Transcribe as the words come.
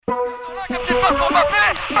Une petite passe pour Mbappé,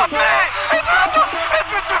 et but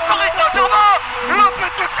de Paris Saint-Germain, le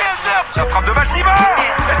but du PSG. La frappe de Baltimore,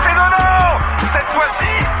 et c'est non. Cette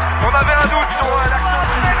fois-ci, on avait un doute sur l'action.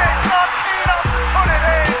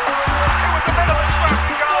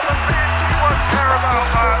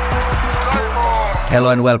 Hello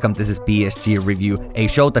and welcome, this is PSG Review, a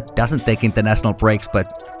show that doesn't take international breaks but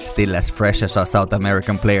still as fresh as our South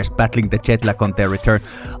American players battling the jet lag on their return,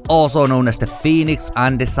 also known as the Phoenix,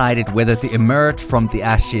 undecided whether to emerge from the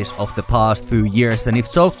ashes of the past few years, and if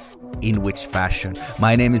so, in which fashion.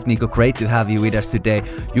 My name is Miko, great to have you with us today.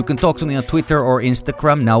 You can talk to me on Twitter or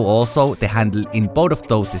Instagram, now also the handle in both of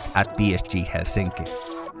those is at PSG Helsinki.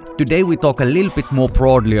 Today we talk a little bit more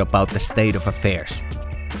broadly about the state of affairs.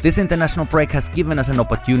 This international break has given us an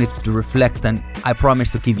opportunity to reflect, and I promise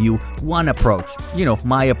to give you one approach.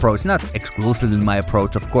 My approach, not exclusively my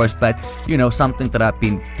approach, of course, but, something that I've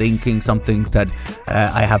been thinking, something that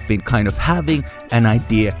I have been kind of having an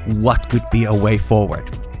idea what could be a way forward.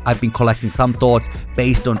 I've been collecting some thoughts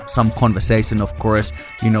based on some conversation, of course.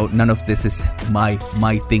 None of this is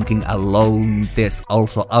my thinking alone. There's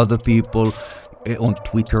also other people on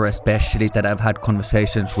Twitter especially that I've had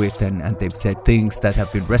conversations with and they've said things that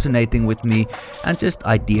have been resonating with me and just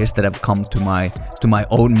ideas that have come to my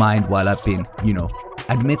own mind while I've been,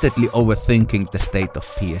 admittedly overthinking the state of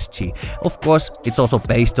PSG. Of course, it's also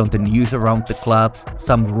based on the news around the clubs,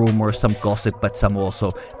 some rumors, some gossip, but some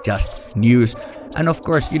also just news. And of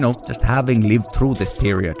course, just having lived through this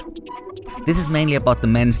period. This is mainly about the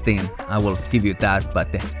men's team, I will give you that,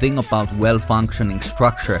 but the thing about well-functioning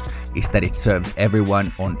structure is that it serves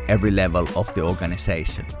everyone on every level of the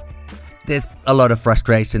organization. There's a lot of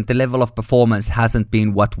frustration. The level of performance hasn't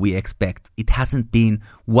been what we expect. It hasn't been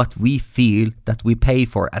what we feel that we pay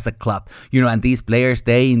for as a club. And these players,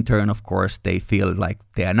 they in turn, of course, they feel like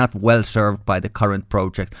they are not well served by the current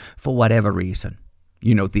project for whatever reason.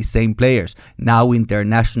 These same players now in their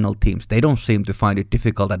national teams, they don't seem to find it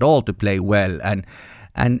difficult at all to play well. And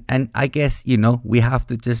I guess, we have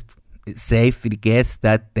to just safely guess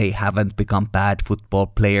that they haven't become bad football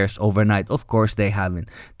players overnight. Of course they haven't.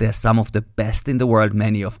 They're some of the best in the world,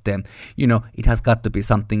 many of them. It has got to be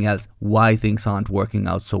something else why things aren't working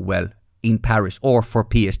out so well in Paris or for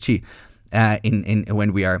PSG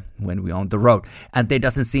when we're on the road. And there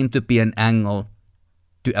doesn't seem to be an angle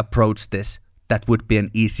to approach this that would be an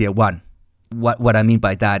easier one. What I mean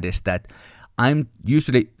by that is that I'm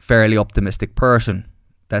usually a fairly optimistic person.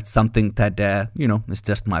 That's something that, is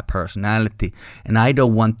just my personality. And I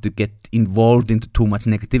don't want to get involved into too much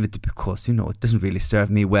negativity because, it doesn't really serve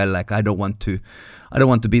me well. Like, I don't want to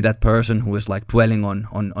be that person who is like dwelling on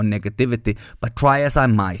negativity. But try as I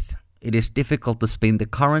might, it is difficult to spin the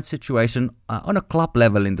current situation on a club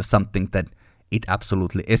level into something that it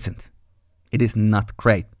absolutely isn't. It is not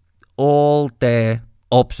great. All the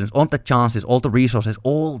options, all the chances, all the resources,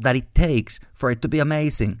 all that it takes for it to be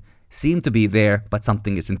amazing seem to be there, but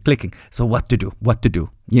something isn't clicking. So what to do?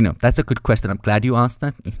 That's a good question. I'm glad you asked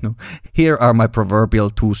that. Here are my proverbial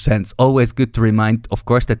 2 cents. Always good to remind, of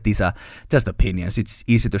course, that these are just opinions. It's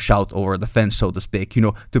easy to shout over the fence, so to speak,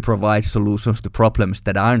 to provide solutions to problems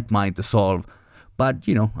that aren't mine to solve. But,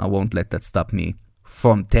 I won't let that stop me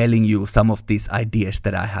from telling you some of these ideas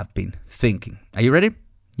that I have been thinking. Are you ready?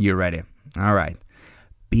 You're ready. All right.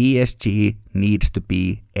 PSG needs to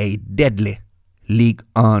be a deadly Ligue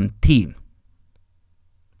 1 team.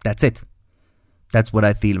 That's it. That's what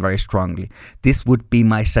I feel very strongly. This would be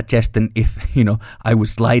my suggestion if, I would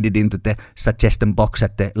slide it into the suggestion box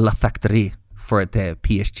at the La Factory for the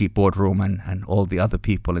PSG boardroom and all the other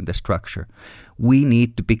people in the structure. We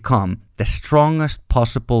need to become the strongest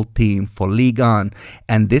possible team for Ligue 1,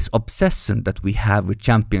 and this obsession that we have with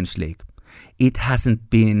Champions League, it hasn't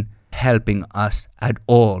been helping us at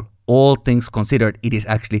all. All things considered, it is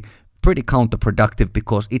actually pretty counterproductive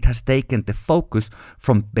because it has taken the focus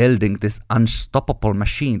from building this unstoppable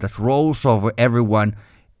machine that rolls over everyone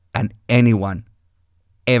and anyone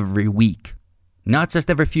every week. Not just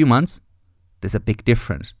every few months. There's a big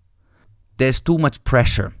difference. There's too much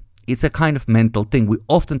pressure. It's a kind of mental thing. We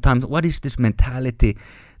oftentimes, what is this mentality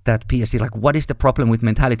that PSG, like what is the problem with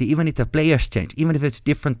mentality? Even if the players change, even if it's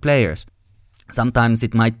different players. Sometimes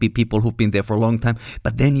it might be people who've been there for a long time,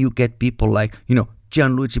 but then you get people like,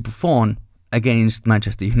 Gianluigi Buffon against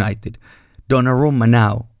Manchester United, Donnarumma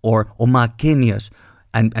now, or Marquinhos,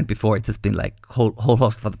 and before it has been like whole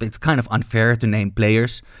host of, it's kind of unfair to name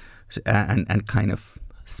players and kind of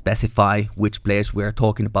specify which players we're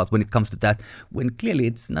talking about when it comes to that, when clearly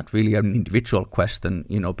it's not really an individual question,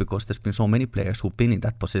 because there's been so many players who've been in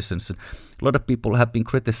that position. So a lot of people have been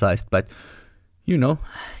criticized, but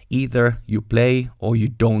either you play or you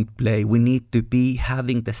don't play. We need to be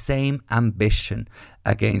having the same ambition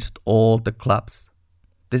against all the clubs.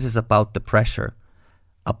 This is about the pressure,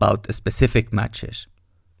 about the specific matches.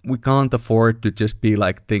 We can't afford to just be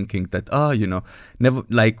like thinking that, never,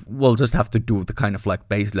 like, we'll just have to do the kind of like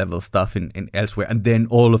base level stuff in elsewhere. And then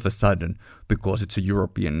all of a sudden, because it's a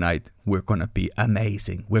European night, we're going to be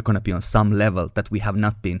amazing. We're going to be on some level that we have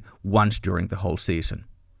not been once during the whole season.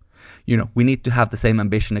 We need to have the same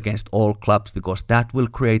ambition against all clubs, because that will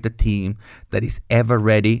create a team that is ever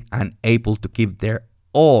ready and able to give their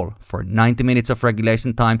all for 90 minutes of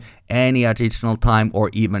regulation time, any additional time, or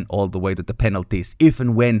even all the way to the penalties, if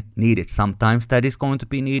and when needed. Sometimes that is going to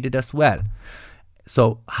be needed as well.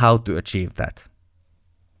 So how to achieve that?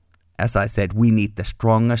 As I said, we need the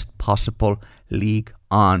strongest possible Ligue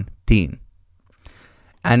 1 team.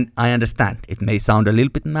 And I understand it may sound a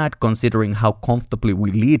little bit mad considering how comfortably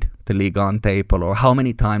we lead the Ligue 1 table, or how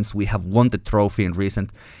many times we have won the trophy in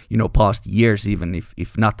recent, past years, even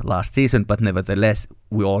if not last season, but nevertheless,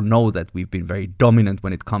 we all know that we've been very dominant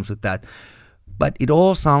when it comes to that. But it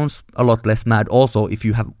all sounds a lot less mad also if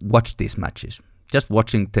you have watched these matches. Just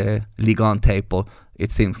watching the Ligue 1 table,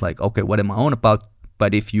 it seems like, okay, what am I on about?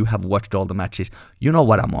 But if you have watched all the matches, you know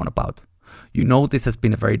what I'm on about. This has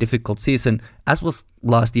been a very difficult season, as was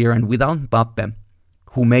last year, and without Mbappe,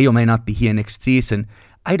 who may or may not be here next season,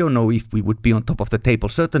 I don't know if we would be on top of the table.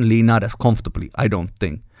 Certainly not as comfortably, I don't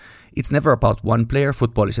think. It's never about one player.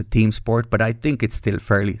 Football is a team sport, but I think it's still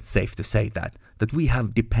fairly safe to say that we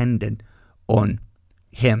have depended on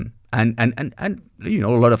him and a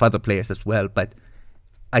lot of other players as well, but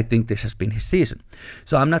I think this has been his season.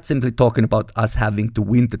 So I'm not simply talking about us having to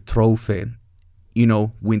win the trophy,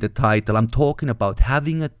 win the title. I'm talking about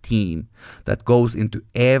having a team that goes into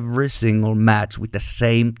every single match with the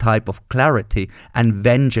same type of clarity and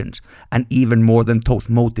vengeance, and even more than those,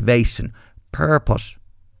 motivation, purpose.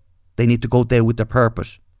 They need to go there with a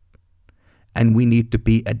purpose. And we need to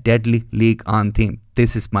be a deadly Ligue 1 team.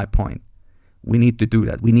 This is my point. We need to do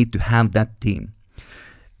that. We need to have that team.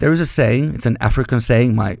 There is a saying, it's an African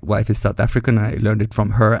saying, my wife is South African, I learned it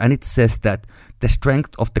from her, and it says that the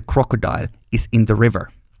strength of the crocodile is in the river.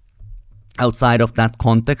 Outside of that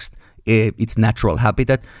context, its natural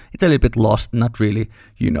habitat, it's a little bit lost, not really,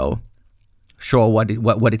 sure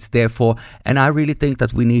what it's there for. And I really think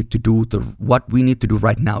that we need to do what we need to do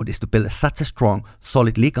right now is to build such a strong,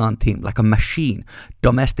 solid Ligue 1 team, like a machine,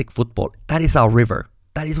 domestic football. That is our river.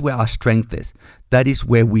 That is where our strength is. That is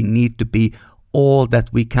where we need to be all that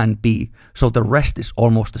we can be. So the rest is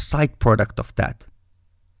almost a side product of that.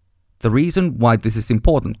 The reason why this is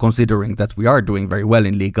important, considering that we are doing very well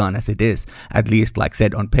in Ligue 1 as it is, at least like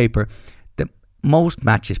said on paper, the most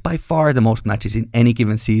matches, by far the most matches in any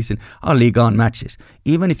given season are Ligue 1 matches.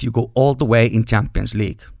 Even if you go all the way in Champions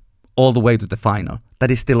League, all the way to the final,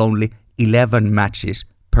 that is still only 11 matches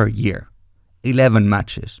per year. 11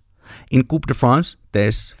 matches. In Coupe de France,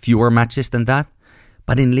 there's fewer matches than that.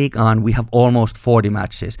 But in Ligue 1, we have almost 40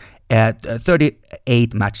 matches,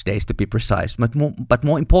 38 match days to be precise. But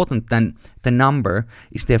more important than the number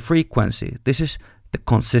is their frequency. This is the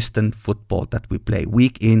consistent football that we play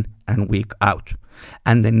week in and week out.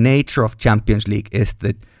 And the nature of Champions League is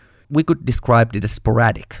that we could describe it as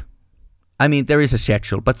sporadic. I mean, there is a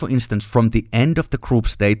schedule, but for instance, from the end of the group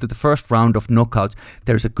stage to the first round of knockouts,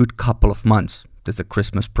 there's a good couple of months. There's a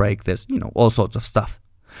Christmas break, there's, all sorts of stuff.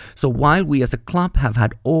 So while we as a club have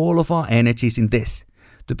had all of our energies in this,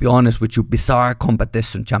 to be honest with you, bizarre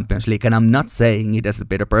competition, Champions League, and I'm not saying it as a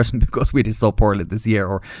better person because we did so poorly this year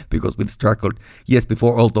or because we've struggled years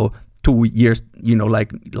before, although 2 years,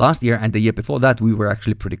 like last year and the year before that, we were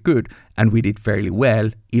actually pretty good and we did fairly well,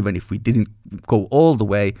 even if we didn't go all the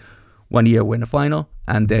way. 1 year we were in the final,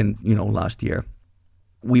 and then, last year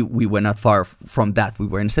we were not far from that. We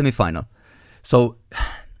were in semi-final. So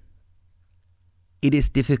it is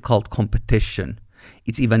difficult competition.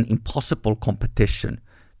 It's even impossible competition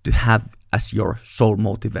to have as your sole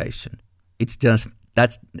motivation. It's just,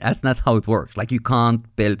 that's not how it works. Like, you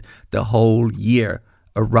can't build the whole year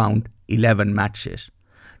around 11 matches.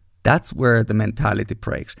 That's where the mentality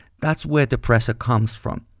breaks. That's where the pressure comes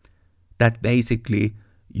from. That basically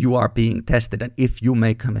you are being tested, and if you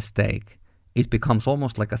make a mistake, it becomes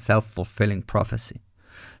almost like a self-fulfilling prophecy.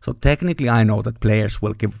 So technically, I know that players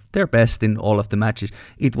will give their best in all of the matches.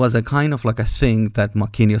 It was a kind of like a thing that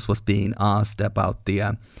Marquinhos was being asked about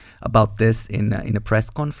this in a press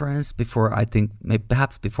conference before, I think, maybe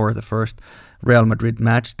perhaps before the first Real Madrid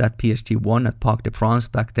match that PSG won at Parc des Princes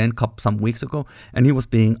back then, some weeks ago. And he was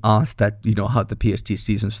being asked that, how the PSG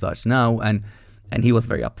season starts now. And And he was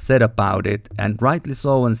very upset about it, and rightly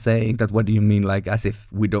so, and saying that, what do you mean, like as if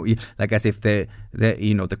we don't, like as if the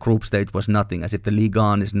group stage was nothing, as if the Ligue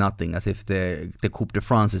 1 is nothing, as if the Coupe de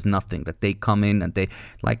France is nothing, that they come in and they,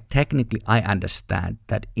 like, technically I understand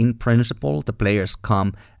that in principle the players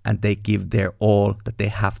come and they give their all that they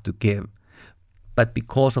have to give. But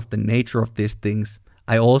because of the nature of these things,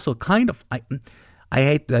 I also kind of, I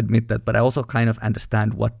hate to admit that, but I also kind of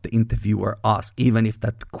understand what the interviewer asked, even if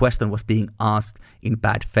that question was being asked in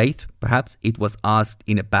bad faith. Perhaps it was asked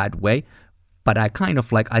in a bad way, but I kind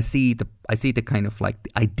of like, I see the kind of like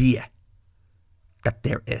the idea that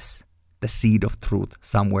there is the seed of truth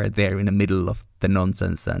somewhere there in the middle of the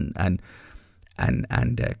nonsense and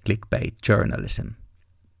clickbait journalism.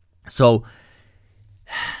 So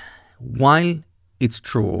while it's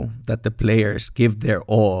true that the players give their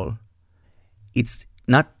all, it's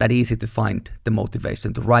not that easy to find the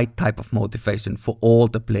motivation, the right type of motivation for all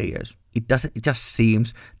the players. It just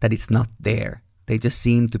seems that it's not there. They just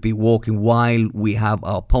seem to be walking, while we have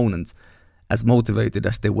our opponents as motivated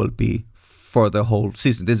as they will be for the whole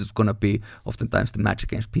season. This is going to be oftentimes the match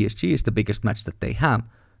against PSG is the biggest match that they have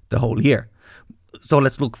the whole year. So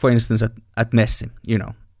let's look, for instance, at Messi,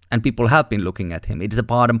 and people have been looking at him. It is a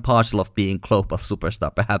part and parcel of being global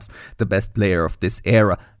superstar, perhaps the best player of this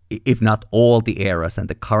era, if not all the eras, and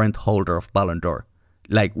the current holder of Ballon d'Or.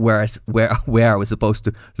 Like, where are we supposed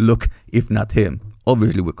to look if not him?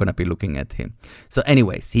 Obviously, we're going to be looking at him. So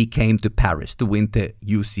anyways, he came to Paris to win the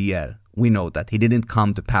UCL. We know that. He didn't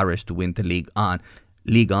come to Paris to win the Ligue 1.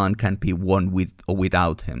 Ligue 1 can be won with or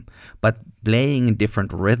without him. But playing in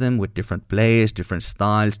different rhythm with different players, different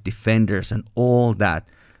styles, defenders, and all that,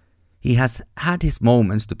 he has had his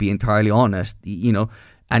moments, to be entirely honest,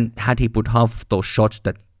 and had he put half of those shots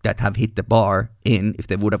that have hit the bar in, if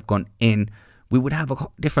they would have gone in, we would have a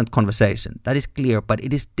different conversation. That is clear, but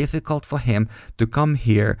it is difficult for him to come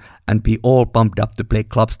here and be all pumped up to play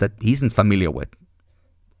clubs that he isn't familiar with.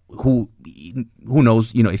 Who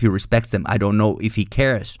knows, if he respects them. I don't know if he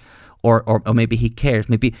cares. Or maybe he cares.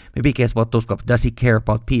 Maybe he cares about those clubs. Does he care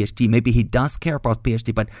about PSG? Maybe he does care about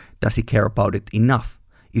PSG, but does he care about it enough?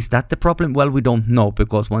 Is that the problem? Well, we don't know,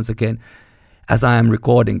 because once again, as I am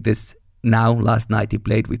recording this now, last night he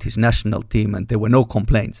played with his national team and there were no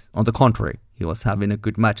complaints. On the contrary, he was having a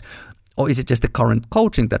good match. Or is it just the current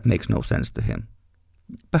coaching that makes no sense to him?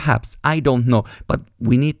 Perhaps, I don't know. But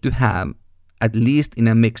we need to have, at least in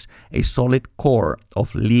a mix, a solid core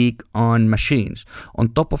of Ligue 1 machines. On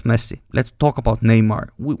top of Messi, let's talk about Neymar.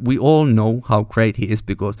 We all know how great he is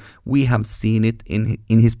because we have seen it in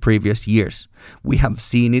his previous years. We have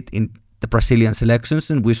seen it in the Brazilian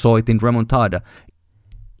selections and we saw it in Remontada.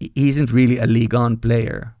 He isn't really a Ligue 1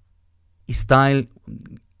 player. His style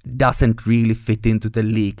doesn't really fit into the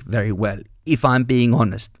league very well. If I'm being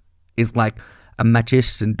honest, it's like a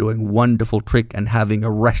magician doing a wonderful trick and having a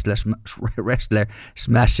wrestler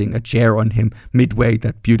smashing a chair on him midway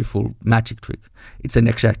that beautiful magic trick. It's an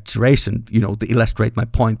exaggeration, to illustrate my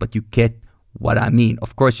point, but you get what I mean.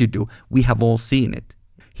 Of course you do. We have all seen it.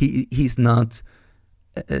 He's not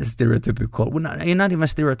stereotypical. Well, not even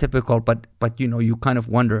stereotypical, but you kind of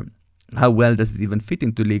wonder how well does it even fit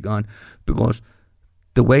into Ligue 1, because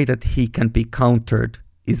the way that he can be countered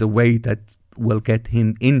is a way that will get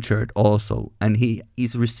him injured also, and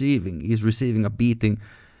he's receiving a beating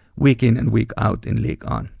week in and week out in Ligue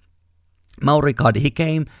 1. Mauro Icardi, he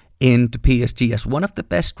came into PSG as one of the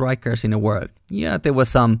best strikers in the world. Yeah, there were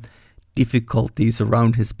some difficulties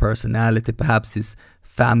around his personality, perhaps his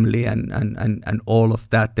family and all of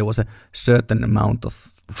that. There was a certain amount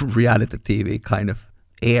of reality TV kind of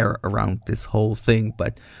air around this whole thing,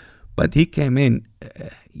 but he came in,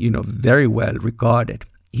 very well regarded.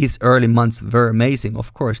 His early months were amazing.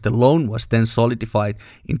 Of course, the loan was then solidified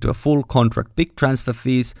into a full contract, big transfer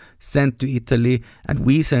fees sent to Italy, and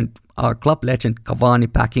we sent our club legend Cavani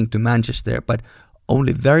packing to Manchester. But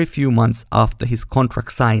only very few months after his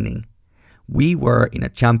contract signing, we were in a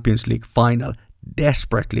Champions League final,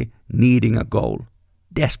 desperately needing a goal,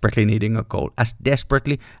 as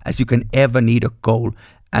desperately as you can ever need a goal.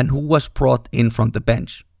 And who was brought in from the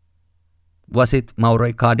bench? Was it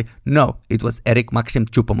Mauro Icardi? No, it was Eric Maxim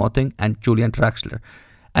Choupo-Moting and Julian Draxler.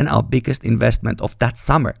 And our biggest investment of that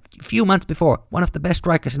summer, a few months before, one of the best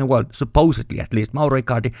strikers in the world, supposedly at least, Mauro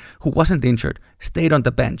Icardi, who wasn't injured, stayed on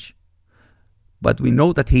the bench. But we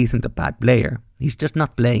know that he isn't a bad player. He's just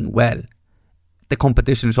not playing well. The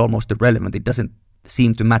competition is almost irrelevant. It doesn't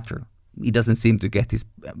seem to matter. He doesn't seem to get his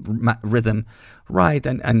rhythm right,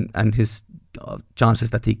 and his chances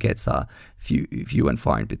that he gets are few and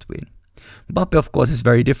far in between. Mbappe, of course, is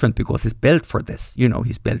very different because he's built for this.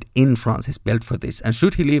 He's built in France, he's built for this. And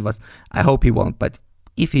should he leave us, I hope he won't, but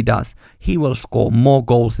if he does, he will score more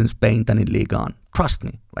goals in Spain than in Ligue 1. Trust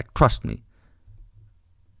me, trust me.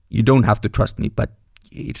 You don't have to trust me, but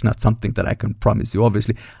it's not something that I can promise you,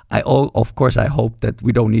 obviously. Of course, I hope that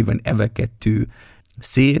we don't even ever get to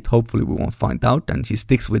see it. Hopefully we won't find out and he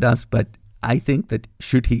sticks with us. But I think that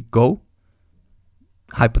should he go,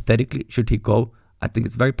 hypothetically, I think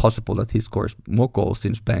it's very possible that he scores more goals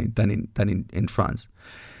in Spain than in France.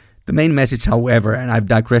 The main message, however, and I've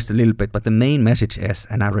digressed a little bit, but the main message is,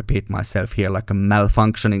 and I repeat myself here like a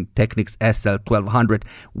malfunctioning Technics SL1200,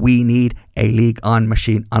 we need a Ligue 1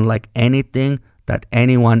 machine unlike anything that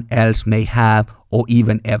anyone else may have or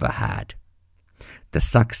even ever had. The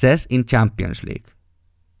success in Champions League,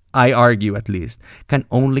 I argue at least, can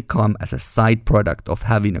only come as a side product of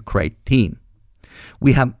having a great team.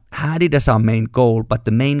 We have had it as our main goal, but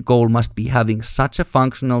the main goal must be having such a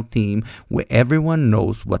functional team where everyone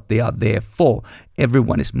knows what they are there for.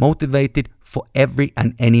 Everyone is motivated for every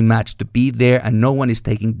and any match to be there, and no one is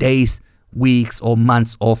taking days, weeks or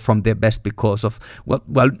months off from their best because of,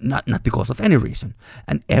 not because of any reason.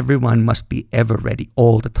 And everyone must be ever ready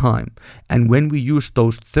all the time. And when we use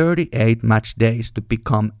those 38 match days to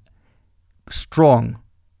become strong,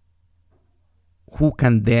 who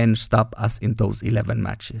can then stop us in those 11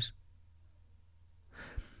 matches?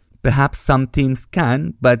 Perhaps some teams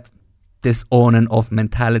can, but this on and off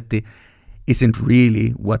mentality isn't really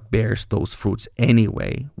what bears those fruits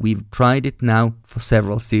anyway. We've tried it now for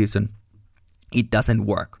several seasons. It doesn't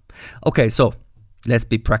work. Okay, so let's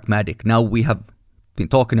be pragmatic. Now we have been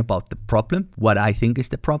talking about the problem, what I think is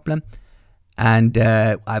the problem, and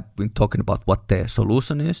I've been talking about what the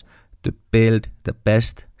solution is, to build the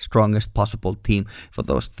best, strongest possible team for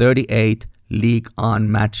those 38 Ligue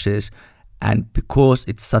 1 matches. And because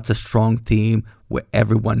it's such a strong team where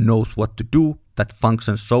everyone knows what to do, that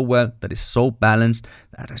functions so well, that is so balanced,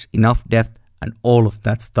 that has enough depth and all of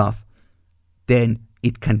that stuff, then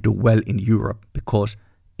it can do well in Europe because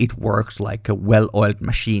it works like a well-oiled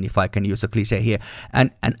machine, if I can use a cliche here. And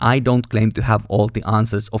I don't claim to have all the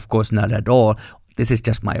answers, of course not at all. This is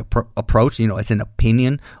just my approach, it's an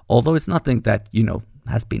opinion, although it's nothing that,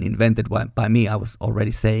 has been invented by me. I was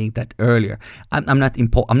already saying that earlier. I'm not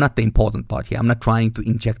the important part here. I'm not trying to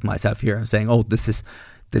inject myself here and saying, oh, this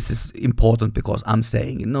is important because I'm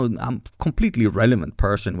saying, I'm a completely irrelevant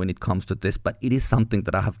person when it comes to this, but it is something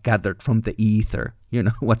that I have gathered from the ether,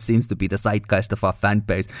 what seems to be the zeitgeist of our fan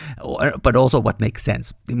base, but also what makes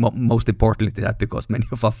sense. Most importantly that because many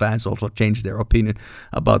of our fans also change their opinion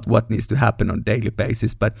about what needs to happen on a daily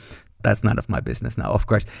basis, but that's none of my business now, of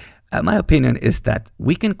course. My opinion is that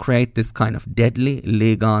we can create this kind of deadly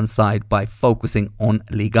Ligue 1 side by focusing on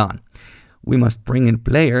Ligue 1. We must bring in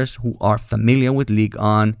players who are familiar with Ligue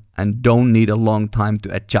 1 and don't need a long time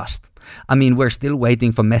to adjust. I mean, we're still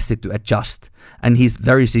waiting for Messi to adjust, and he's a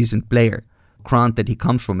very seasoned player. Granted, he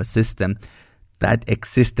comes from a system that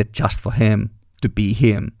existed just for him to be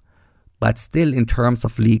him. But still, in terms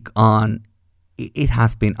of Ligue 1, it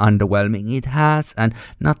has been underwhelming. It has, and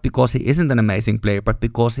not because he isn't an amazing player, but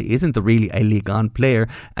because he isn't really a Ligue 1 player.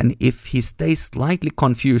 And if he stays slightly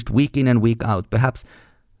confused week in and week out, perhaps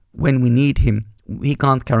when we need him, we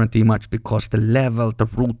can't guarantee much because the level, the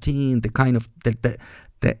routine, the kind of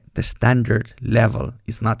the standard level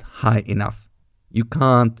is not high enough. You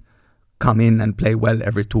can't come in and play well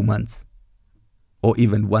every 2 months or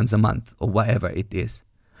even once a month or whatever it is.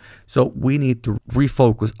 So we need to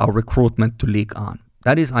refocus our recruitment to Ligue 1.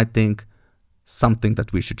 That is, I think, something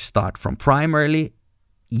that we should start from. Primarily,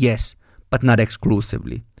 yes, but not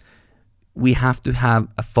exclusively. We have to have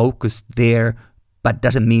a focus there, but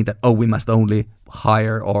doesn't mean that, we must only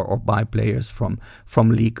hire or buy players from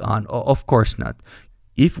Ligue 1. Of course not.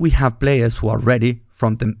 If we have players who are ready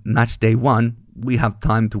from the match day one, we have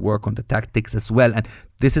time to work on the tactics as well. And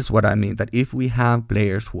this is what I mean, that if we have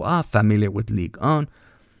players who are familiar with Ligue 1,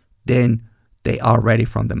 then they are ready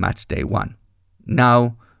from the match day one.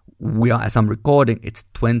 Now, as I'm recording, it's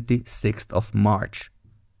 26th of March,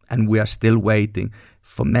 and we are still waiting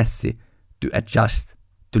for Messi to adjust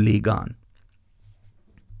to Ligue 1.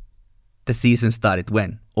 The season started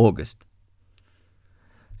when? August.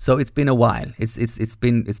 So it's been a while. It's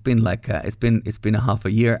been a half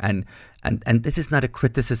a year, and this is not a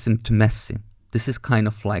criticism to Messi. This is kind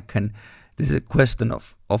of like this is a question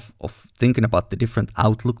of thinking about the different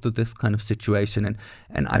outlook to this kind of situation,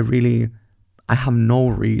 and I have no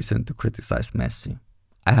reason to criticize Messi.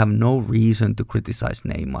 I have no reason to criticize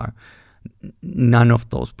Neymar. None of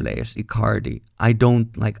those players, Icardi.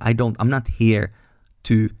 I'm not here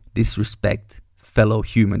to disrespect fellow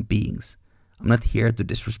human beings. I'm not here to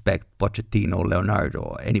disrespect Pochettino, Leonardo,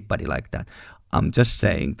 or anybody like that. I'm just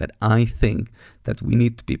saying that I think that we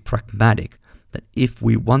need to be pragmatic, that if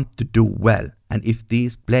we want to do well, and if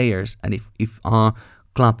these players, and if our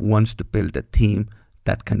club wants to build a team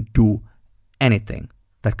that can do anything,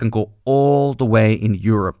 that can go all the way in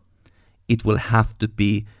Europe, it will have to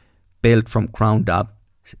be built from ground up,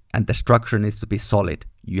 and the structure needs to be solid.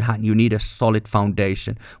 You need a solid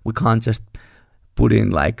foundation. We can't just put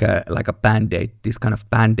in like a band-aid, these kind of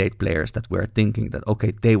band-aid players that we're thinking that,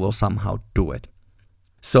 okay, they will somehow do it.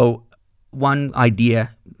 So one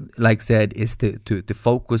idea, like I said, is to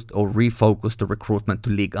focus or refocus the recruitment to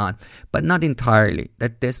Ligue 1, but not entirely.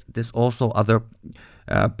 That there's also other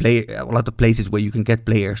a lot of places where you can get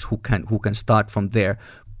players who can start from there,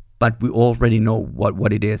 but we already know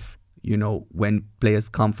what it is. You know, when players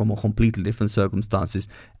come from a completely different circumstances,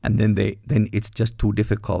 and then it's just too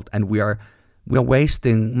difficult, and we are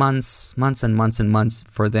wasting months and months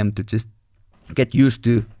for them to just get used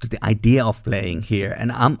to the idea of playing here.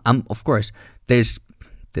 And I'm of course there's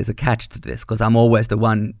a catch to this, because I'm always the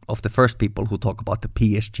one of the first people who talk about the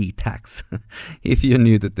PSG tax. If you're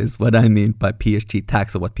new to this, what I mean by PSG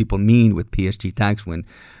tax, or what people mean with PSG tax when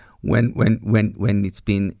it's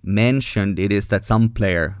been mentioned, it is that some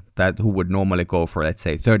player who would normally go for, let's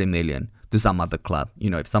say, 30 million to some other club.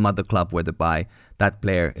 You know, if some other club were to buy that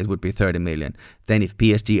player, it would be 30 million. Then if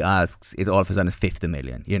PSG asks, it all of a sudden is 50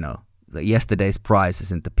 million. You know, yesterday's price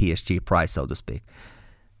isn't the PSG price, so to speak.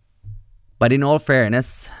 But in all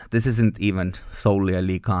fairness, this isn't even solely a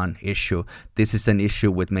Ligue 1 issue. This is an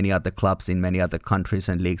issue with many other clubs in many other countries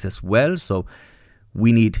and leagues as well. So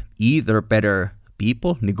we need either better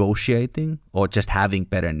people negotiating, or just having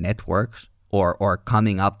better networks, or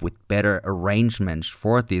coming up with better arrangements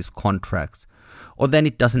for these contracts. Or then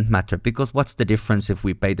it doesn't matter, because what's the difference if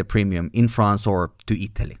we pay the premium in France or to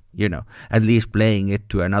Italy? You know, at least playing it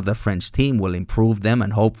to another French team will improve them,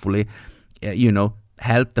 and hopefully,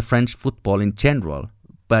 help the French football in general.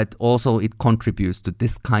 But also it contributes to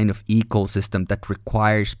this kind of ecosystem that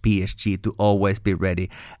requires PSG to always be ready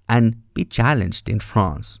and be challenged in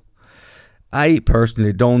France. I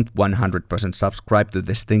personally don't 100% subscribe to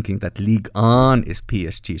this thinking that Ligue 1 is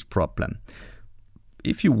PSG's problem.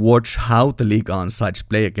 If you watch how the Ligue 1 sides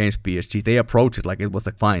play against PSG, they approach it like it was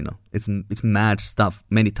a final. It's mad stuff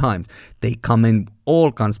many times. They come in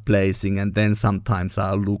all guns blazing, and then sometimes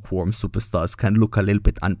our lukewarm superstars can look a little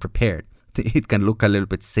bit unprepared. It can look a little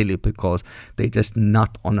bit silly because they're just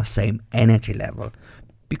not on the same energy level.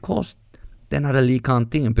 Because they're not a Ligue 1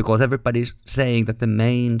 team. Because everybody's saying that the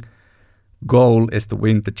main goal is to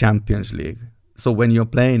win the Champions League. So when you're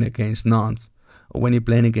playing against Nantes, or when you're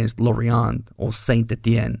playing against Lorient or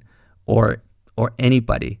Saint-Étienne, or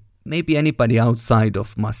anybody, maybe anybody outside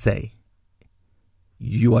of Marseille,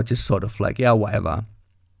 you are just sort of like, yeah, whatever.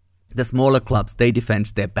 The smaller clubs, they defend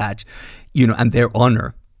their badge, and their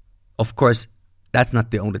honor. Of course, that's not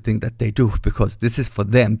the only thing that they do, because this is for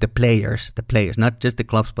them, the players, not just the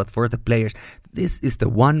clubs, but for the players. This is the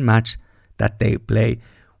one match that they play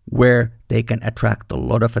where they can attract a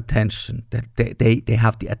lot of attention. They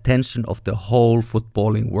have the attention of the whole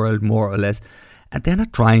footballing world, more or less, and they're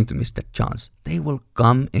not trying to miss that chance. They will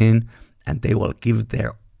come in and they will give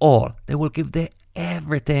their all. They will give their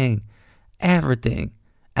everything.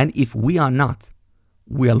 And if we are not,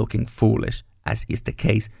 we are looking foolish, as is the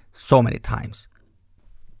case so many times.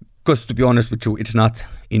 Because to be honest with you, it's not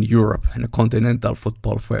in Europe and a continental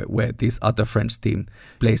football where these other French teams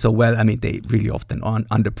play so well. I mean, they really often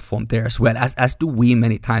underperform there as well, as do we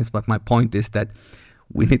many times. But my point is that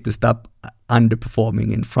we need to stop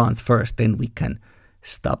underperforming in France first, then we can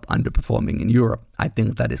stop underperforming in Europe. I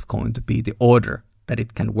think that is going to be the order that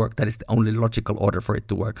it can work. That is the only logical order for it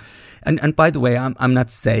to work. And by the way, I'm not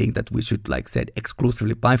saying that we should, like said,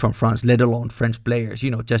 exclusively buy from France, let alone French players,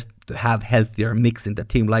 just to have healthier mix in the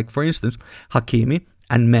team. Like, for instance, Hakimi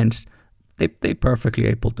and Mens, they're perfectly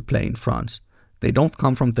able to play in France. They don't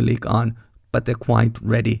come from the Ligue 1, but they're quite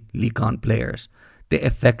ready Ligue 1 players. The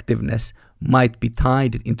effectiveness might be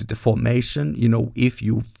tied into the formation. If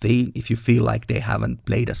you feel like they haven't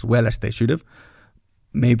played as well as they should have.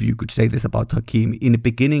 Maybe you could say this about Hakimi. In the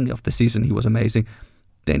beginning of the season, he was amazing.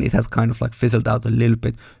 Then it has kind of like fizzled out a little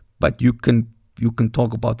bit. But you can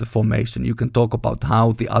talk about the formation. You can talk about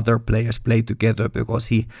how the other players play together, because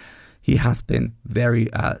he has been very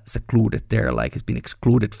secluded there. Like, he's been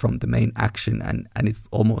excluded from the main action, and it's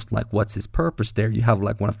almost like, what's his purpose there? You have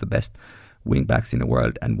like one of the best wing backs in the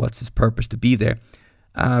world, and what's his purpose to be there?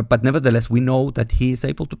 But nevertheless, we know that he is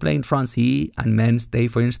able to play in France. He and Mens,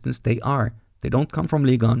 for instance, they don't come from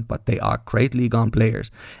Ligue 1, but they are great Ligue 1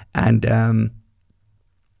 players. And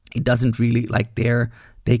it doesn't really, like,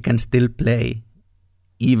 they can still play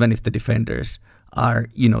even if the defenders are,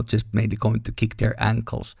 just mainly going to kick their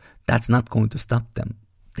ankles. That's not going to stop them.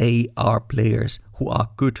 They are players who are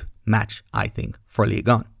good match, I think, for Ligue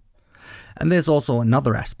 1. And there's also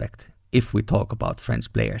another aspect if we talk about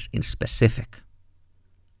French players in specific.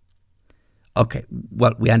 Okay,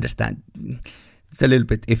 well, we understand. It's a little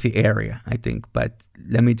bit iffy area, I think, but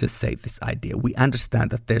let me just say this idea. We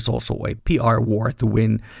understand that there's also a PR war to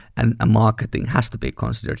win, and a marketing has to be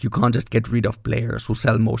considered. You can't just get rid of players who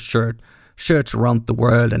sell most shirts around the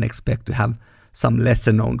world and expect to have some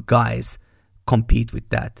lesser-known guys compete with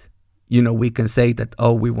that. We can say that,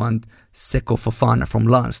 we want Seko Fofana from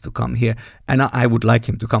Lens to come here. And I would like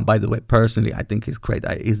him to come, by the way, personally. I think he's great.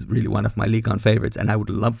 He's really one of my Ligue 1 favorites, and I would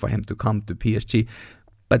love for him to come to PSG.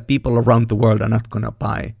 But people around the world are not going to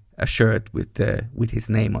buy a shirt with his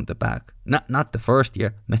name on the back. Not the first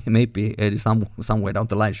year. Maybe it is somewhere down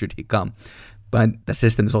the line should he come. But the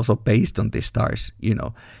system is also based on these stars.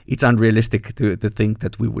 It's unrealistic to think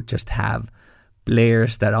that we would just have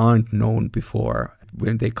players that aren't known before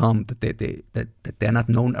when they come, that they're not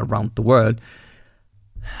known around the world.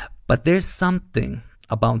 But there's something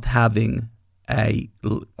about having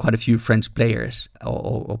quite a few French players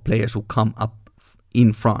or players who come up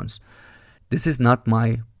in France. This is not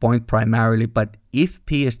my point primarily, but if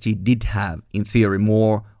PSG did have, in theory,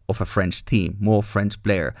 more of a French team, more French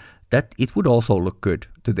player, that it would also look good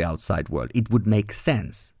to the outside world. It would make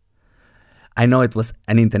sense. I know it was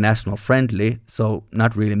an international friendly, so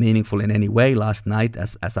not really meaningful in any way last night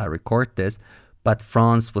as I record this, but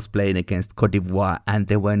France was playing against Côte d'Ivoire and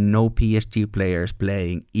there were no PSG players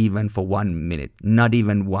playing even for 1 minute. Not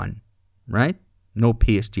even one, right? No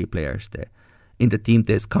PSG players there. In the team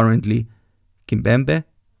there's currently Kimpembe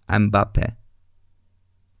and Mbappe.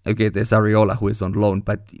 Okay, there's Areola who is on loan,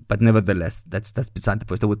 but nevertheless, that's beside the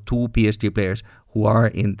point. There were 2 PSG players who are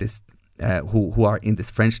in this who are in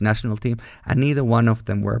this French national team, and neither one of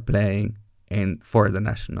them were playing for the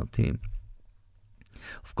national team.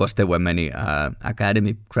 Of course, there were many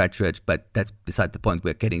academy graduates, but that's beside the point.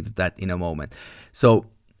 We're getting to that in a moment. So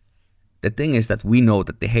the thing is that we know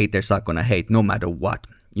that the haters are going to hate no matter what.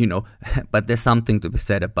 But there's something to be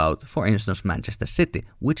said about, for instance, Manchester City,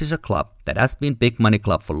 which is a club that has been big money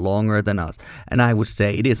club for longer than us. And I would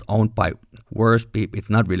say it is owned by worse people. It's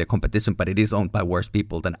not really a competition, but it is owned by worse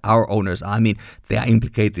people than our owners. I mean, they are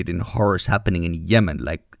implicated in horrors happening in Yemen,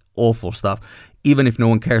 like awful stuff, even if no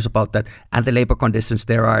one cares about that. And the labor conditions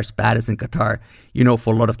there are as bad as in Qatar,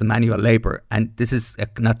 for a lot of the manual labor. And this is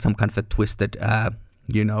not some kind of a twisted,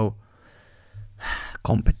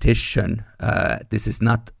 competition. This is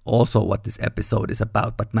not also what this episode is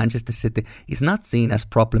about, but Manchester City is not seen as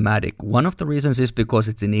problematic. One of the reasons is because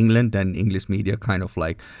it's in England and English media kind of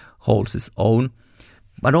like holds its own.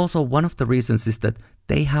 But also one of the reasons is that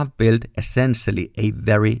they have built essentially a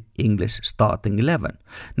very English starting 11.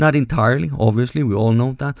 Not entirely, obviously, we all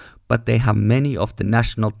know that, but they have many of the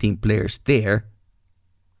national team players there.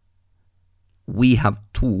 We have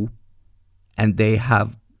 2, and they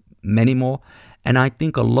have many more. And I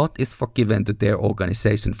think a lot is forgiven to their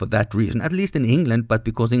organization for that reason, at least in England, but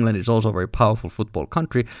because England is also a very powerful football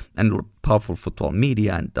country and powerful football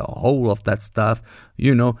media and the whole of that stuff,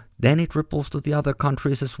 then it ripples to the other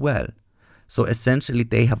countries as well. So essentially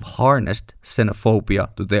they have harnessed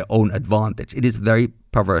xenophobia to their own advantage. It is a very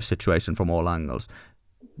perverse situation from all angles,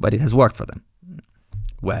 but it has worked for them.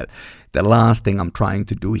 Well, the last thing I'm trying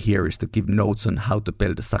to do here is to give notes on how to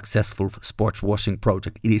build a successful sports washing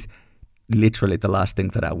project. It is literally the last thing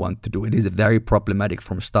that I want to do. It is very problematic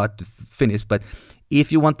from start to finish, but if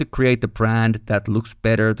you want to create a brand that looks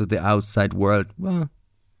better to the outside world, well,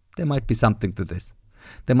 there might be something to this.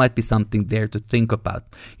 There might be something there to think about,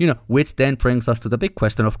 which then brings us to the big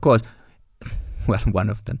question, of course. Well, one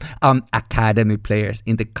of them, academy players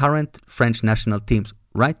in the current French national teams,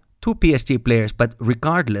 right? 2 PSG players, but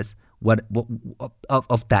regardless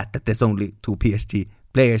of that there's only 2 PSG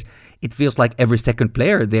players, it feels like every second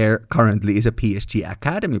player there currently is a PSG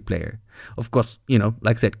academy player. Of course,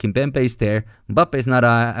 like I said, Kimpembe is there. Mbappe is not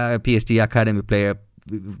a PSG academy player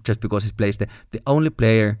just because he plays there. The only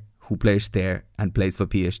player who plays there and plays for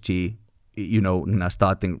PSG, in a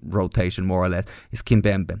starting rotation more or less, is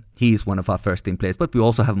Kimpembe. He is one of our first team players. But we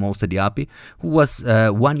also have Moussa Diaby, who was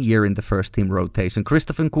 1 year in the first team rotation.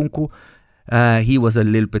 Christophe Nkunku, he was a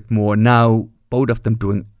little bit more. Now both of them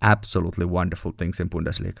doing absolutely wonderful things in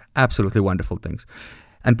Bundesliga. Absolutely wonderful things.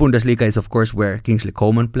 And Bundesliga is, of course, where Kingsley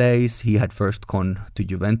Coman plays. He had first gone to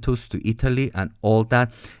Juventus, to Italy, and all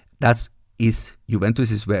that.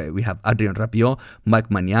 Juventus is where we have Adrien Rabiot, Mike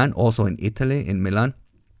Maignan, also in Italy, in Milan.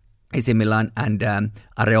 AC Milan, and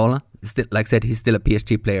Areola. Still, like I said, he's still a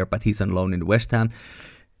PSG player, but he's on loan in West Ham.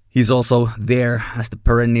 He's also there as the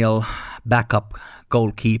perennial backup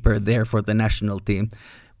goalkeeper there for the national team.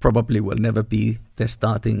 Probably will never be the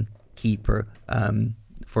starting keeper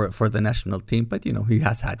for the national team, but he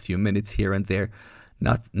has had few minutes here and there,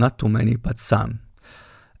 not too many, but some.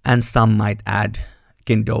 And some might add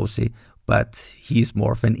Guendouzi, but he's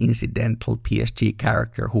more of an incidental PSG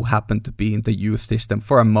character who happened to be in the youth system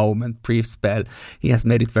for a moment, brief spell. He has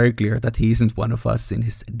made it very clear that he isn't one of us in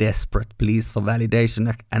his desperate pleas for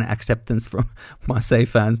validation and acceptance from Marseille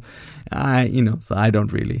fans. So I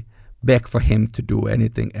don't really beg for him to do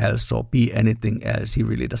anything else or be anything else. He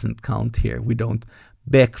really doesn't count here. We don't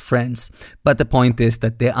beg friends. But the point is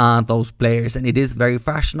that there are those players, and it is very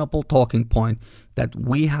fashionable talking point that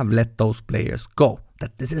we have let those players go.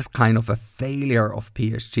 That this is kind of a failure of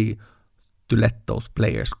PSG to let those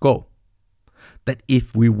players go. That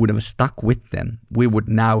if we would have stuck with them, we would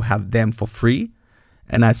now have them for free.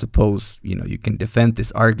 And I suppose, you can defend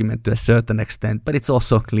this argument to a certain extent, but it's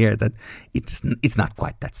also clear that it's not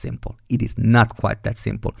quite that simple. It is not quite that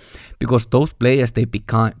simple. Because those players, they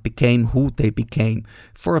became who they became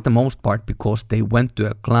for the most part because they went to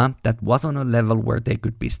a club that was on a level where they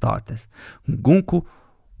could be starters. Nkunku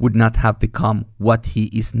would not have become what he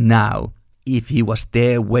is now if he was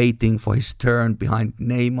there waiting for his turn behind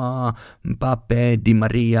Neymar, Mbappe, Di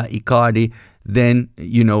Maria, Icardi, then,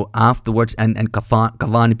 afterwards, and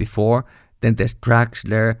Cavani before, then there's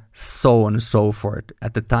Draxler, so on and so forth.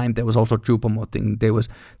 At the time, there was also Choupo-Moting,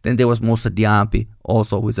 then there was Moussa Diaby,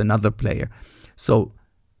 also who is another player. So,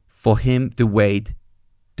 for him to wait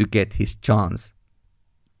to get his chance,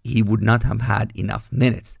 he would not have had enough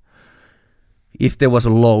minutes. If there was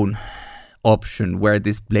a loan option where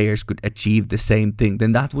these players could achieve the same thing,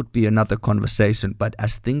 then that would be another conversation. But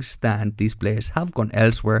as things stand, these players have gone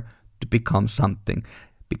elsewhere to become something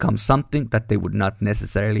that they would not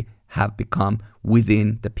necessarily have become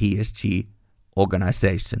within the PSG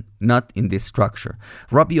organization, not in this structure.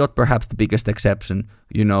 Rabiot, perhaps the biggest exception.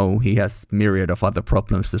 He has myriad of other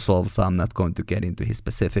problems to solve, so I'm not going to get into his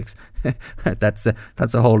specifics. That's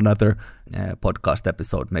a whole nother podcast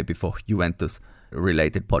episode, maybe for Juventus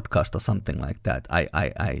related podcast or something like that.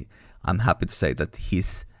 I'm happy to say that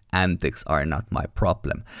his antics are not my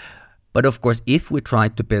problem. But of course, if we try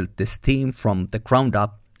to build this team from the ground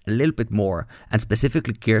up a little bit more and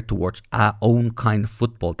specifically geared towards our own kind of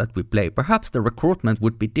football that we play, perhaps the recruitment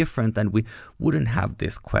would be different and we wouldn't have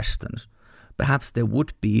these questions. Perhaps there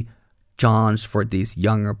would be chance for these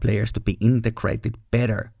younger players to be integrated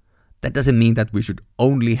better. That doesn't mean that we should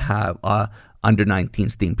only have our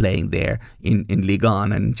under-19s team playing there in Ligue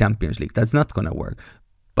and Champions League. That's not going to work.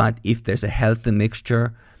 But if there's a healthy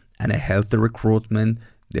mixture and a healthy recruitment,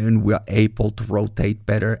 then we are able to rotate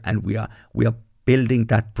better, and we are building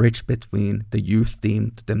that bridge between the youth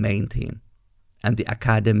team to the main team. And the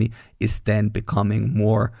academy is then becoming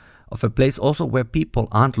more of a place also where people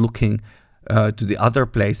aren't looking to the other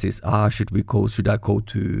places. Should I go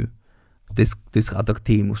to this other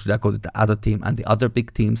team, or should I go to the other team? And the other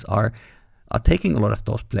big teams are taking a lot of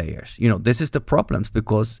those players. This is the problems,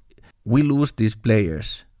 because we lose these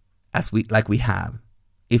players like we have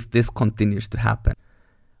if this continues to happen.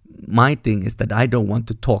 My thing is that I don't want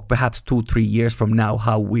to talk perhaps 2-3 years from now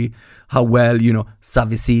how well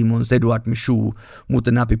Xavi Simons, Eduard Michou,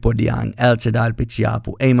 Mutanapi Podiang, El Chedal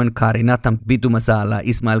Pichiapu, Ayman Kari, Nathan Bitumasala,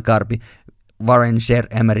 Ismail Karbi, Warren Sher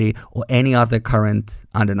Emery, or any other current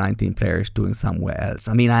under-19 players doing somewhere else.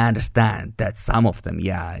 I mean, I understand that some of them,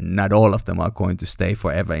 not all of them are going to stay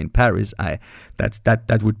forever in Paris.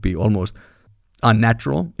 That would be almost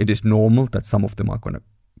unnatural. It is normal that some of them are going to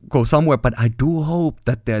go somewhere, but I do hope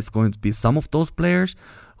that there's going to be some of those players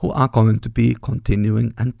who are going to be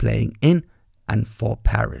continuing and playing in and for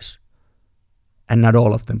Paris, and not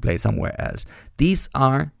all of them play somewhere else. These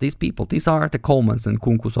are the Colemans and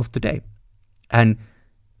Kunkus of today, and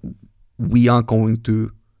we are going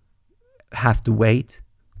to have to wait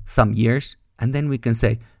some years, and then we can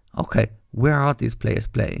say, okay, where are these players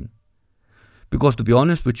playing? Because to be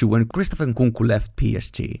honest with you, when Christopher Nkunku left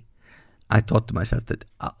PSG, I thought to myself that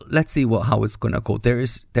let's see how it's going to go.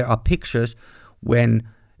 There are pictures when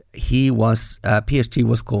PSG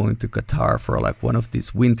was going to Qatar for like one of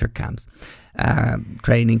these winter camps,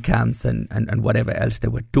 training camps and whatever else they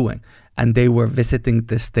were doing. And they were visiting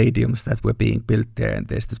the stadiums that were being built there. And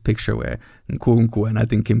there's this picture where Nkunku and I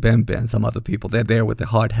think Kimpembe and some other people, they're there with the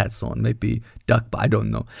hard hats on, maybe Duck, but I don't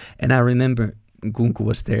know. And I remember Nkunku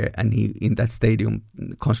was there, and he in that stadium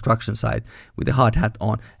construction site with the hard hat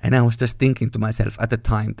on, and I was just thinking to myself at the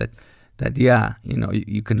time that that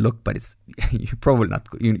you can look, but it's you're probably not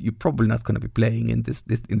going to be playing in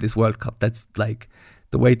this World Cup. That's like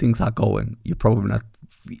the way things are going. You're probably not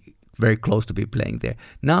very close to be playing there.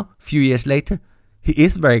 Now, a few years later, he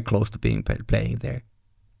is very close to being playing there.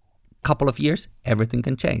 Couple of years, everything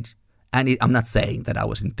can change. And I'm not saying that I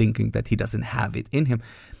wasn't thinking that he doesn't have it in him,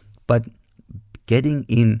 but getting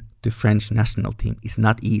in the French national team is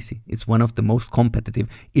not easy. It's one of the most competitive,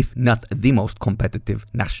 if not the most competitive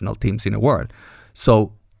national teams in the world.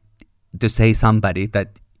 So to say somebody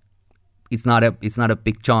that it's not a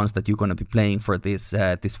big chance that you're going to be playing for this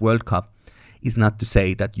World Cup is not to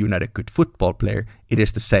say that you're not a good football player. It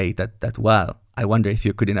is to say that wow, I wonder if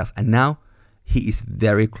you're good enough. And now he is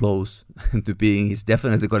very close to being. He's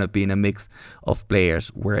definitely going to be in a mix of players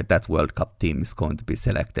where that World Cup team is going to be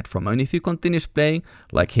selected from. And if he continues playing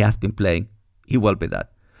like he has been playing, he will be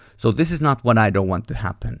that. So this is not what I don't want to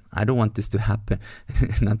happen. I don't want this to happen.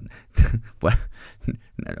 Now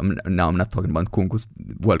I'm not talking about Kunku's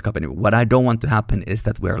World Cup anymore. What I don't want to happen is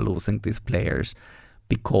that we're losing these players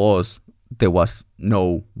because there was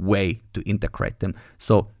no way to integrate them.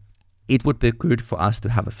 So it would be good for us to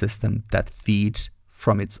have a system that feeds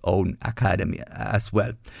from its own academy as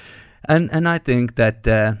well. And I think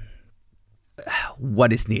that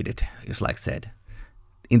what is needed is, like I said,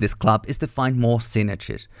 in this club is to find more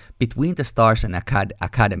synergies between the stars and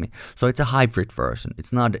academy. So it's a hybrid version.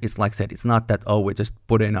 It's like I said, it's not that, we just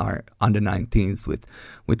put in our under-19s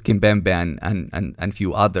with Kimpembe and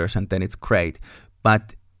few others and then it's great.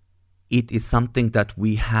 But it is something that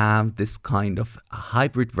we have this kind of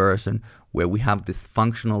hybrid version where we have this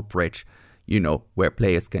functional bridge, where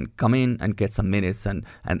players can come in and get some minutes and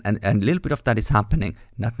a little bit of that is happening,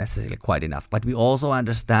 not necessarily quite enough. But we also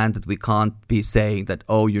understand that we can't be saying that,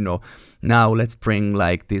 now let's bring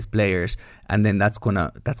like these players and then that's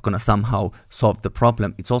gonna somehow solve the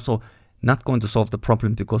problem. It's also not going to solve the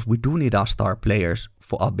problem because we do need our star players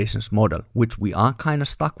for our business model, which we are kind of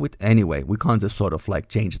stuck with anyway. We can't just sort of like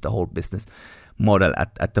change the whole business model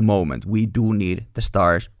at the moment. We do need the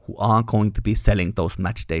stars who are going to be selling those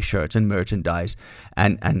match day shirts and merchandise,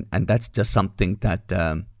 and that's just something that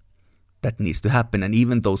that needs to happen. And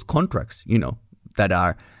even those contracts, that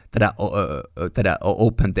are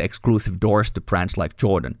open the exclusive doors to brands like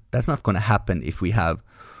Jordan, that's not going to happen if we have.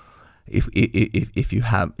 If we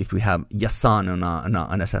have Yassan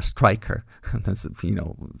on as a striker, that's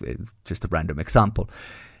it's just a random example.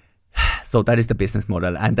 So that is the business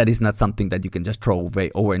model, and that is not something that you can just throw away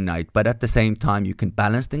overnight. But at the same time, you can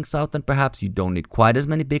balance things out, and perhaps you don't need quite as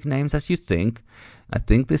many big names as you think. I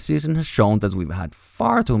think this season has shown that we've had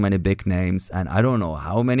far too many big names, and I don't know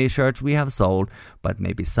how many shirts we have sold, but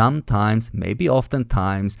maybe sometimes, maybe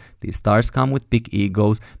oftentimes, these stars come with big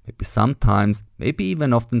egos. Maybe sometimes, maybe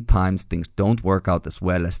even oftentimes, things don't work out as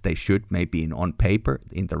well as they should. Maybe on paper,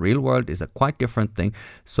 in the real world, is a quite different thing.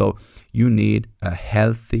 So you need a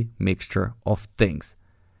healthy mixture of things.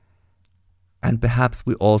 And perhaps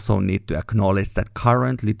we also need to acknowledge that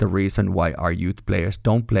currently the reason why our youth players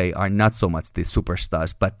don't play are not so much the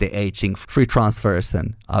superstars, but the aging free transfers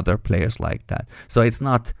and other players like that. So it's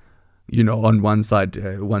not, on one side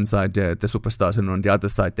the superstars and on the other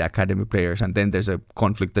side the academy players, and then there's a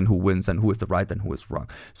conflict on who wins and who is the right and who is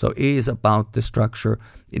wrong. So it is about the structure,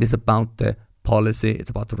 it is about the policy,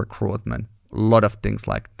 it's about the recruitment, a lot of things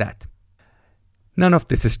like that. None of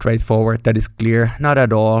this is straightforward, that is clear, not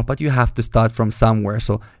at all, but you have to start from somewhere.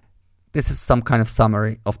 So this is some kind of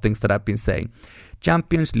summary of things that I've been saying.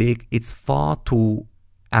 Champions League, it's far too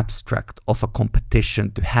abstract of a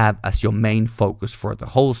competition to have as your main focus for the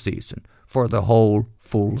whole season, for the whole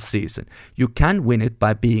full season. You can win it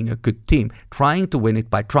by being a good team. Trying to win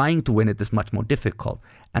it is much more difficult,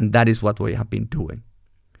 and that is what we have been doing.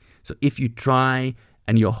 So if you try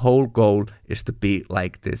and your whole goal is to be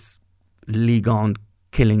like this Ligue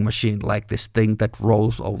killing machine, like this thing that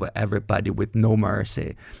rolls over everybody with no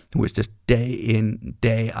mercy, who is just day in,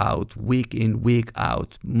 day out, week in, week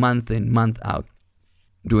out, month in, month out,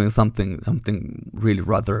 doing something really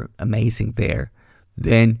rather amazing there.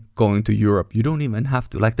 Then going to Europe, you don't even have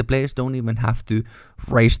to, like the players don't even have to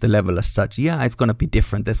raise the level as such. Yeah, it's going to be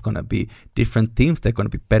different. There's going to be different teams. They're going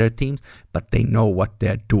to be better teams, but they know what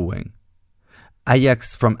they're doing.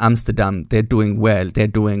 Ajax from Amsterdam, they're doing well. They're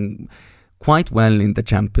doing quite well in the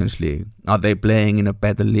Champions League. Are they playing in a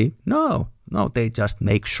better league? No, they just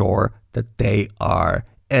make sure that they are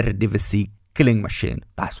Eredivisie killing machine.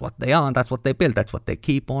 That's what they are, that's what they build, that's what they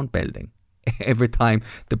keep on building. Every time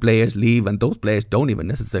the players leave, and those players don't even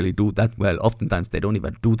necessarily do that well, oftentimes they don't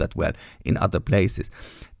even do that well in other places.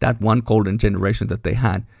 That one golden generation that they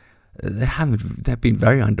had, they've been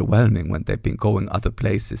very underwhelming when they've been going other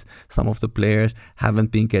places. Some of the players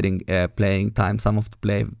haven't been getting playing time. Some of the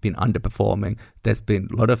players have been underperforming. There's been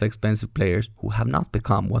a lot of expensive players who have not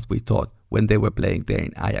become what we thought when they were playing there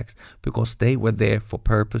in Ajax, because they were there for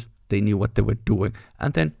purpose. They knew what they were doing.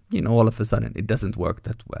 And then, all of a sudden, it doesn't work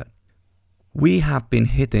that well. We have been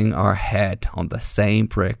hitting our head on the same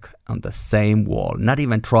brick, on the same wall, not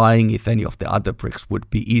even trying if any of the other bricks would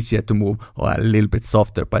be easier to move or a little bit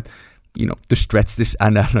softer. But, to stretch this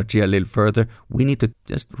analogy a little further, we need to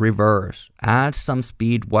just reverse, add some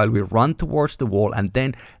speed while we run towards the wall, and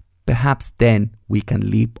then perhaps then we can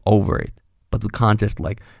leap over it. But we can't just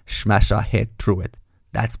smash our head through it.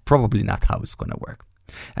 That's probably not how it's going to work.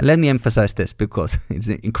 And let me emphasize this, because it's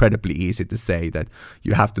incredibly easy to say that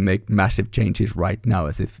you have to make massive changes right now,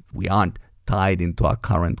 as if we aren't tied into our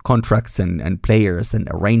current contracts and players and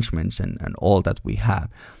arrangements and all that we have.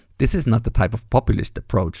 This is not the type of populist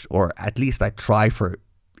approach, or at least I try for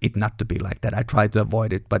it not to be like that. I try to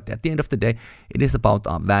avoid it, but at the end of the day, it is about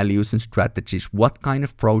our values and strategies, what kind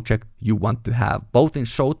of project you want to have, both in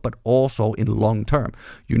short but also in long term.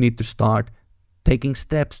 You need to start taking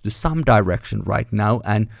steps to some direction right now,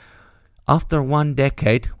 and after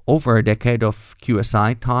over a decade of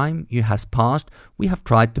QSI time has passed, we have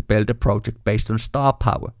tried to build a project based on star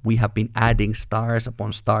power. We have been adding stars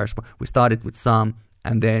upon stars. We started with some,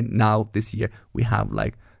 and then now this year we have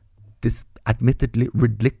this admittedly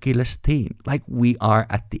ridiculous team. We are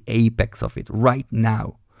at the apex of it right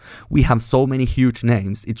now. We have so many huge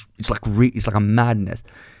names. It's like a madness.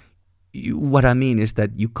 What I mean is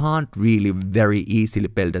that you can't really very easily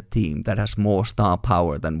build a team that has more star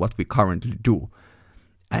power than what we currently do.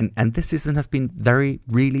 And this season has been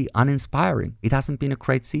really uninspiring. It hasn't been a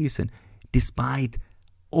great season, despite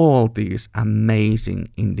all these amazing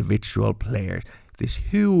individual players, these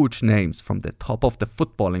huge names from the top of the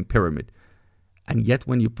footballing pyramid. And yet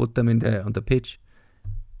when you put them on the pitch,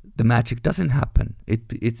 the magic doesn't happen. It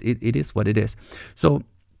is what it is. So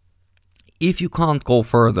if you can't go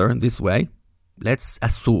further this way, let's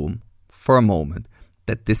assume for a moment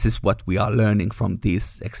that this is what we are learning from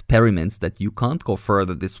these experiments, that you can't go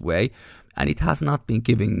further this way, and it has not been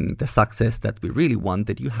giving the success that we really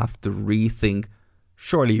wanted. You have to rethink.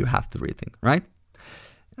 Surely you have to rethink, right?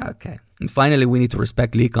 Okay. And finally, we need to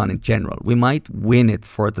respect Ligue in general. We might win it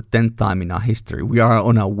for the 10th time in our history. We are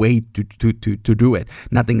on our way to do it.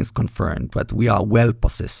 Nothing is confirmed, but we are well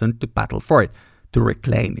positioned to battle for it, to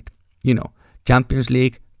reclaim it. Champions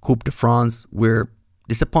League, Coupe de France, we're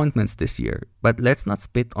disappointments this year. But let's not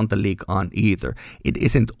spit on the Ligue 1 either. It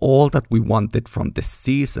isn't all that we wanted from this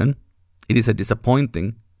season. It is a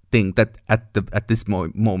disappointing thing that at this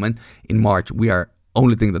moment in March,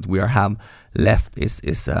 only thing that we have left is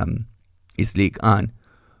Ligue 1.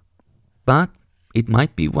 But it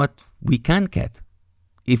might be what we can get.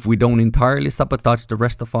 If we don't entirely sabotage the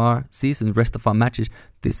rest of our season, rest of our matches,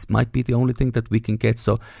 this might be the only thing that we can get.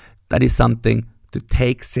 So that is something to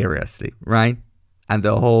take seriously, right? And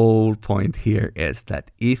the whole point here is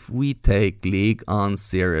that if we take Ligue 1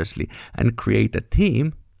 seriously and create a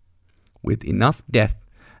team with enough depth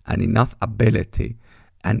and enough ability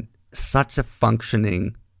and such a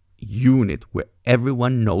functioning unit where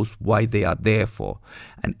everyone knows why they are there for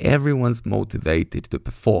and everyone's motivated to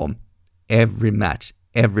perform every match,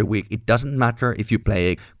 every week. It doesn't matter if you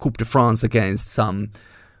play Coupe de France against some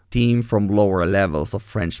team from lower levels of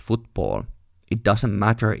French football. It doesn't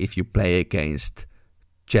matter if you play against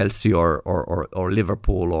Chelsea or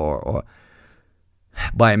Liverpool or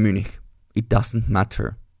Bayern Munich. It doesn't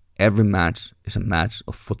matter. Every match is a match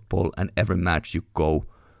of football, and every match you go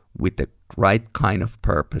with the right kind of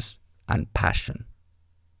purpose and passion.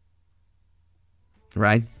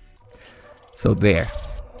 Right? So there.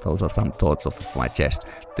 Those are some thoughts off my chest.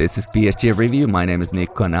 This is PSG Review. My name is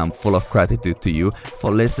Mikko, and I'm full of gratitude to you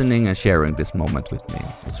for listening and sharing this moment with me.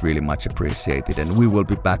 It's really much appreciated, and we will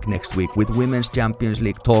be back next week with Women's Champions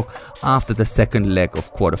League talk after the second leg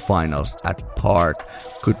of quarterfinals at Park.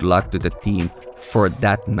 Good luck to the team for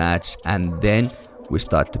that match, and then we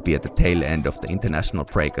start to be at the tail end of the international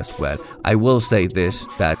break as well. I will say this,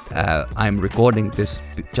 that I'm recording this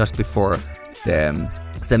just before the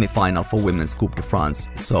semi-final for Women's Coupe de France,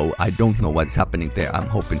 so I don't know what's happening there. I'm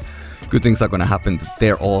hoping good things are going to happen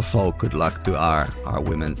there also. Good luck to our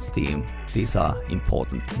women's team. These are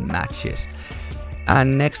important matches.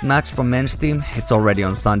 And next match for men's team, it's already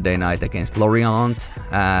on Sunday night against Lorient.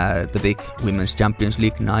 The big Women's Champions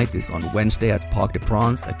League night is on Wednesday at Parc des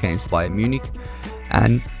Princes against Bayern Munich.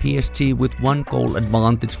 And PSG with 1 goal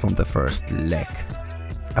advantage from the first leg.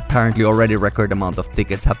 Apparently already record amount of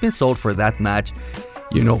tickets have been sold for that match.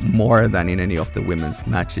 more than in any of the women's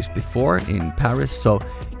matches before in Paris. So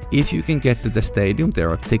if you can get to the stadium, there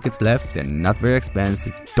are tickets left, they're not very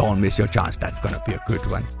expensive, don't miss your chance, that's gonna be a good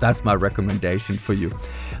one. That's my recommendation for you.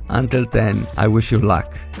 Until then, I wish you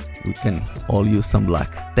luck. We can all use some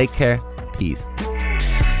luck. Take care, peace.